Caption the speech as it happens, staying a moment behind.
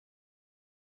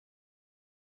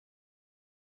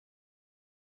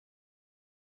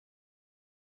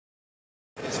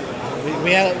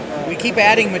We keep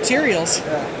adding materials.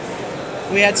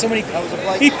 We had so many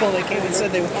people that came and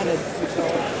said they wanted.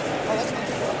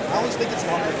 I always think it's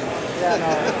longer than that. Yeah,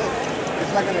 no.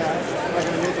 It's not gonna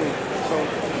make it. So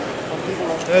some people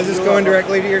is this going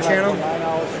directly to your channel?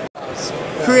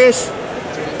 Chris,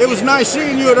 it was nice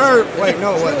seeing you at ERRF. Wait,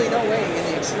 no, There's wait. really no way in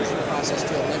the extrusion process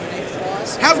to eliminate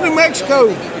flaws. How's New Mexico?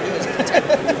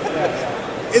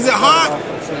 Is it hot?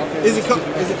 Is it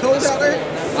cold out there?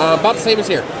 About the same as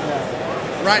here.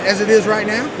 Right as it is right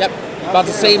now? Yep. About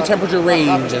the same temperature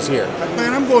range as here.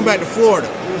 Man, I'm going back to Florida.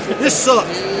 This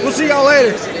sucks. We'll see y'all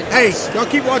later. Hey, y'all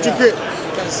keep watching Chris.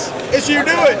 It's you,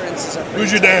 do it.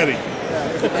 Who's your daddy?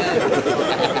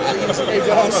 Hey,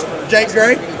 boss. Jake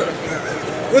Gray.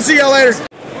 We'll see y'all later.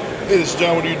 Hey, this is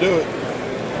John. What do you do it?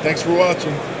 Thanks for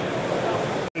watching.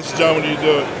 This is John. What do you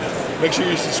do it? Make sure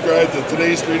you subscribe to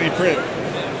today's 3D print.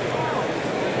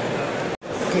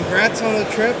 Congrats on the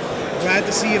trip. Glad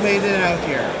to see you made it out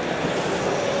here.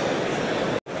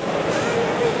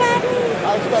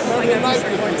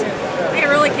 I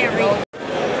really can't read. I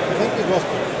think it was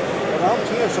around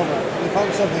here somewhere. We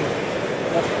found something.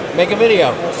 Make a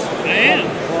video. I am.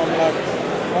 From like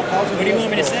 1,000 What do you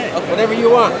want me to say? Whatever you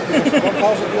want. 1,000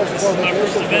 years ago. This is my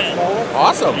first event.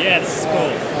 Awesome. Yeah, this is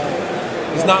cool.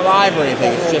 It's not live or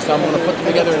anything. It's just I'm going to put them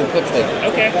together in a clip thing.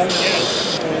 Okay. Yeah.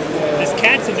 This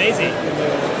cat's amazing.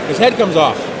 His head comes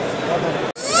off.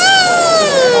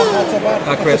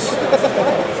 Hi, Chris.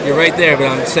 You're right there, but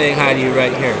I'm saying hi to you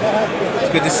right here.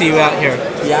 It's good to see you out here.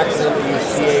 The accident that you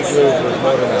CA glue was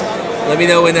motor mount. Let me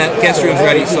know when that guest room's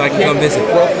ready so I can come visit.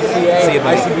 See you,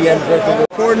 buddy.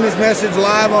 Recording this message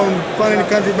live on Fun in the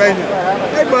Country Basement.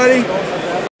 Hey, buddy.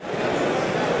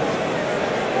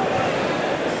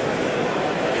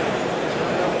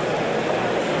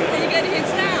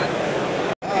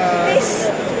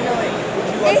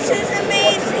 This is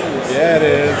amazing. Yeah, it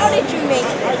is. How did you make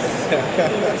this?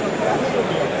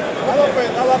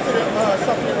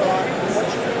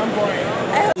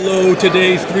 Hello,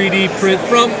 today's 3D print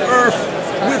from ERRF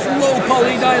with low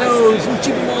poly dinos and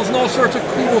cheaper walls and all sorts of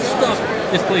cool stuff.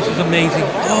 This place is amazing.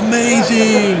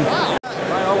 Amazing!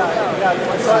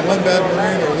 One bad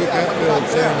marine or Luke Hatfield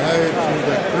saying hi to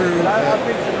the crew at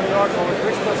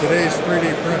today's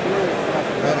 3D print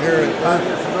out here at ERRF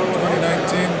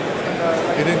 2019.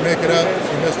 He didn't make it out.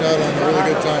 He missed out on a really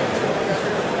good time.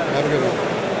 Have a good one.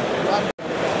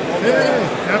 Hey,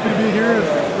 happy to be here at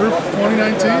ERRF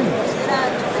 2019.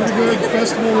 Pretty good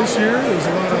festival this year. There's a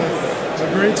lot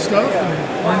of great stuff,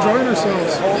 and we're enjoying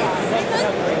ourselves.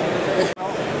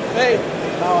 Hey.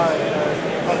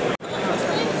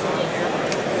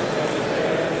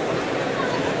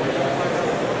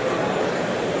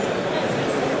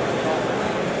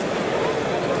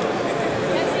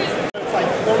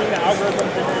 Learning the algorithm,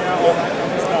 figuring out all that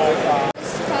kind of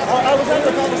stuff. I was having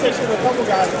a conversation with a couple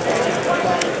guys, and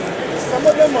some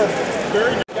of them are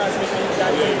very good guys making the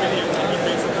exact same video that he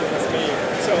basically just made.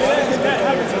 So that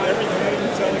happens with everything.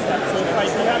 So it's like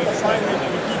you have to find the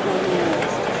people who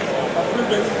are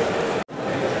proven.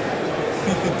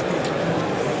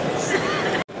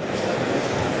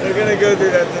 They're gonna go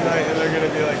through that tonight, and they're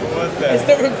gonna be like, "What the?" It's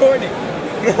the recording.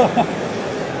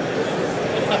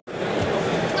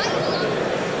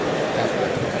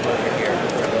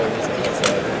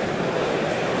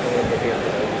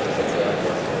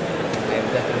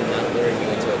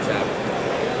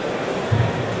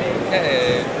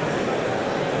 Hey.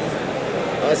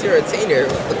 Unless you're a teenager.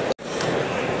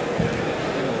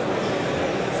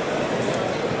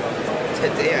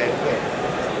 Today I quit.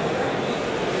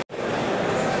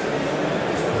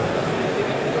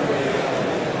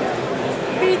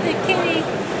 Feed the kitty.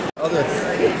 Other.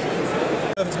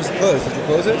 It's supposed to close. Did you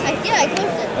close it? Yeah, I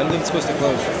closed it. I don't think it's supposed to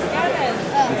close.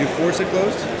 Did you force it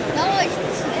closed? No, I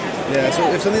just... Yeah, so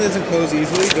if something doesn't close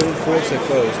easily, don't force it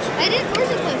closed. I didn't force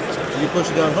it closed. You push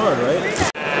it down hard, right?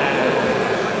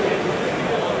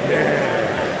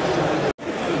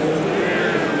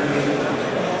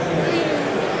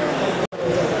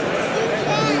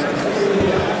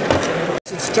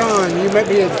 It's John. You met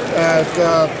me at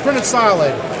Printed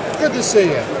Solid. Good to see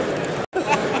you.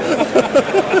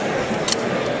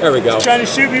 There we go. Trying to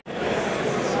shoot me.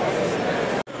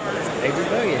 Hey,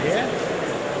 Rebellion, yeah?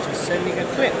 Just sending a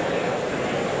clip.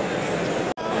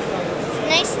 It's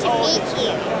nice to meet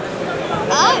you.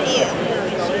 Love you.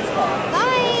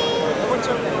 Bye.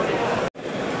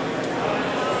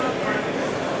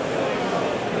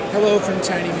 Hello from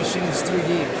Tiny Machines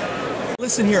 3D.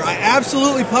 Listen here, I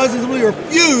absolutely positively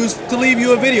refuse to leave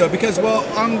you a video because, well,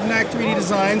 I'm Knack 3D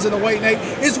Designs and the White Knight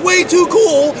is way too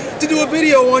cool to do a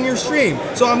video on your stream.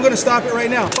 So I'm going to stop it right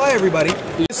now. Bye, everybody.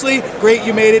 Honestly, great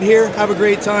you made it here. Have a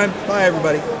great time. Bye,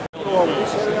 everybody. There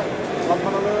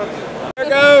it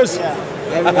goes.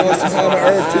 Everyone else is on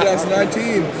Earth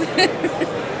 2019.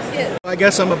 I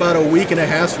guess I'm about a week and a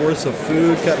half's worth of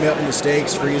food. Cut me up into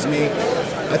steaks, freeze me.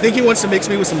 I think he wants to mix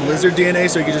me with some lizard DNA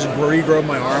so he can just regrow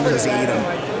my arm and just eat them.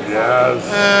 Yes.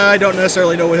 I don't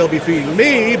necessarily know what he'll be feeding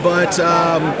me, but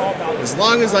as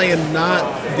long as I am not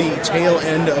the tail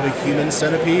end of a human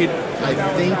centipede, I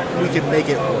think we could make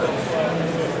it work.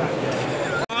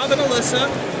 Bob and Alyssa,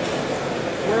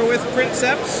 we're with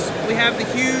Printceps. We have the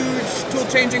huge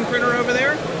tool-changing printer over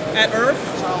there at ERRF.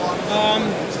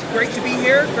 Great to be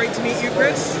here. Great to meet you,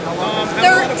 Chris. Have a lot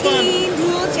of fun. 13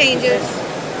 tool changes.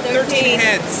 13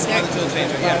 heads on the tool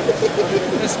changer, yeah.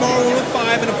 And a small one with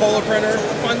 5 and a polar printer.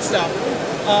 Fun stuff.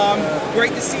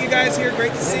 Great to see you guys here.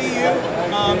 Great to see you.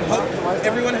 Hope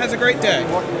everyone has a great day.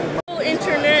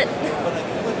 Internet,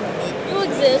 you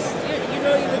exist. You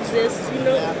know you exist. You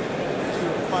know.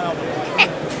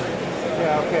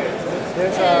 Yeah, okay.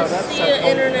 There's see you,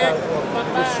 internet.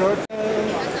 Bye-bye.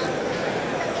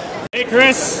 Hey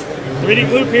Chris, 3D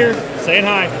Loop here, saying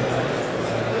hi.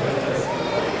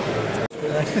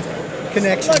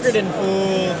 Connections. Pluggered in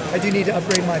full. I do need to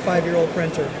upgrade my 5-year-old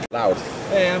printer. Loud.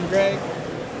 Hey, I'm Greg.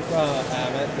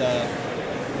 I'm at the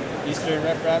Eastern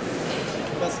Rep Rap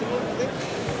Festival, I think.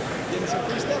 Getting some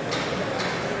free stuff.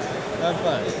 Have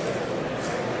fun.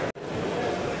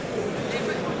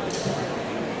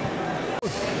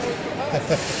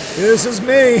 This is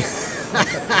me.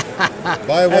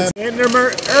 Buy one.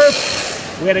 That's Earth.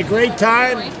 We had a great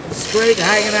time. It's great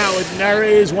hanging out with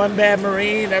Nerys, One Bad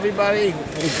Marine, everybody.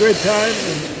 Had a good time.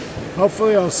 And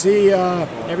hopefully I'll see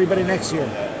everybody next year.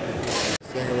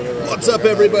 What's up,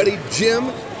 everybody?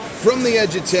 Jim from the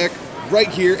Edge of Tech, right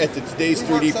here at the Today's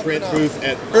 3D Print booth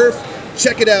at ERRF.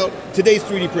 Check it out, Today's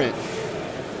 3D Print.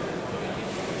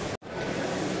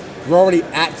 We're already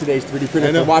at today's 3D print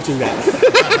after watching that.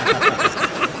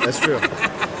 That's true.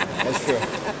 That's true.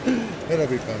 It'll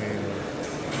be funny anyway.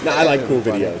 No, I like cool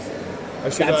videos. I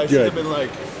should have been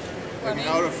like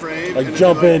out of frame. Like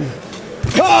jump in.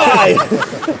 Hi!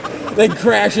 Then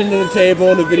crash into the table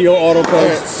and the video auto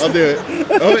posts. Right, I'll do it.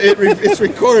 Oh, it's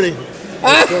recording.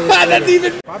 That's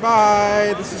even.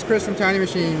 Bye-bye. This is Chris from Tiny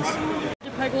Machines.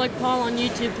 Peg like Paul on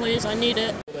YouTube, please. I need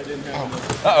it.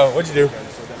 Uh-oh, what'd you do?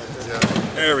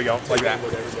 There we go, like that.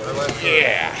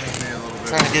 Yeah.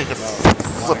 Trying to get it to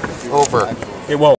flip over. It won't.